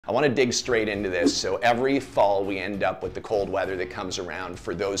I want to dig straight into this. So every fall we end up with the cold weather that comes around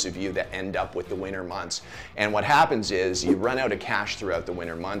for those of you that end up with the winter months. And what happens is you run out of cash throughout the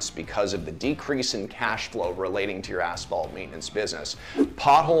winter months because of the decrease in cash flow relating to your asphalt maintenance business.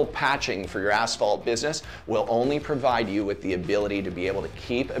 Pothole patching for your asphalt business will only provide you with the ability to be able to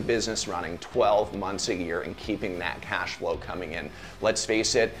keep a business running 12 months a year and keeping that cash flow coming in. Let's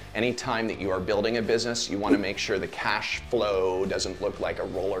face it, anytime that you are building a business, you want to make sure the cash flow doesn't look like a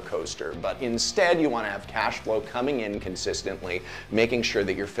roller coaster, but instead you want to have cash flow coming in consistently, making sure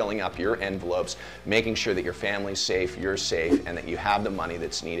that you're filling up your envelopes, making sure that your family's safe, you're safe, and that you have the money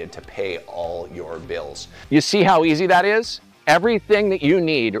that's needed to pay all your bills. You see how easy that is? Everything that you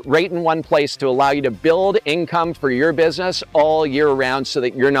need right in one place to allow you to build income for your business all year round so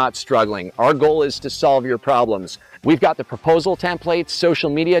that you're not struggling. Our goal is to solve your problems. We've got the proposal templates,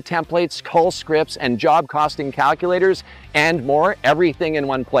 social media templates, call scripts, and job costing calculators, and more, everything in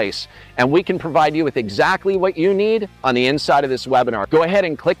one place. And we can provide you with exactly what you need on the inside of this webinar. Go ahead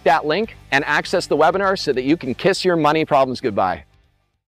and click that link and access the webinar so that you can kiss your money problems goodbye.